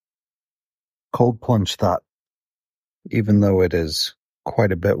Cold plunge thought, even though it is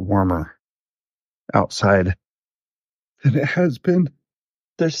quite a bit warmer outside than it has been,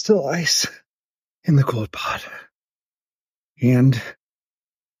 there's still ice in the cold pot. And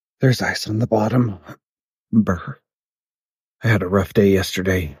there's ice on the bottom. Brr. I had a rough day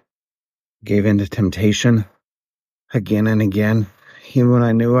yesterday. Gave in to temptation again and again. Even when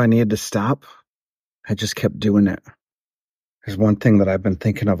I knew I needed to stop, I just kept doing it. There's one thing that I've been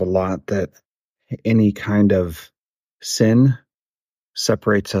thinking of a lot, that any kind of sin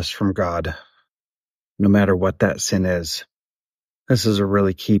separates us from God, no matter what that sin is. This is a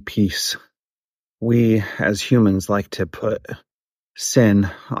really key piece. We, as humans, like to put sin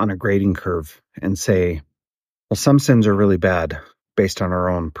on a grading curve and say, well, some sins are really bad based on our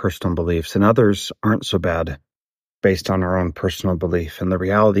own personal beliefs, and others aren't so bad based on our own personal belief. And the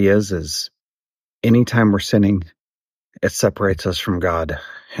reality is anytime we're sinning, it separates us from God,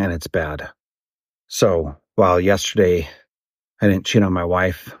 and it's bad. So while yesterday I didn't cheat on my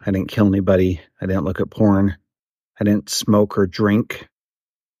wife, I didn't kill anybody, I didn't look at porn, I didn't smoke or drink,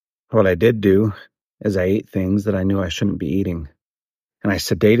 what I did do is I ate things that I knew I shouldn't be eating. And I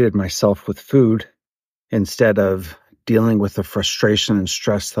sedated myself with food instead of dealing with the frustration and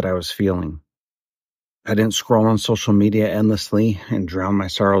stress that I was feeling. I didn't scroll on social media endlessly and drown my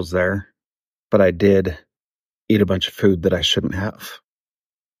sorrows there, but I did eat a bunch of food that I shouldn't have.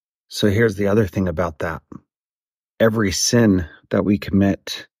 So here's the other thing about that. Every sin that we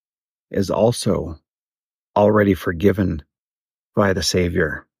commit is also already forgiven by the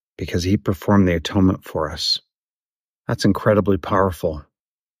Savior because He performed the atonement for us. That's incredibly powerful.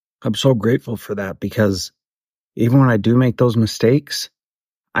 I'm so grateful for that because even when I do make those mistakes,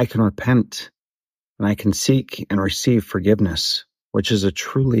 I can repent and I can seek and receive forgiveness, which is a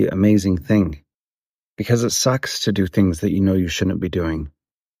truly amazing thing because it sucks to do things that you know you shouldn't be doing.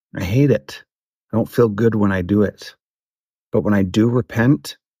 I hate it. I don't feel good when I do it. But when I do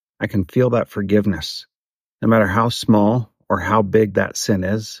repent, I can feel that forgiveness. No matter how small or how big that sin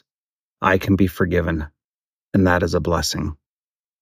is, I can be forgiven. And that is a blessing.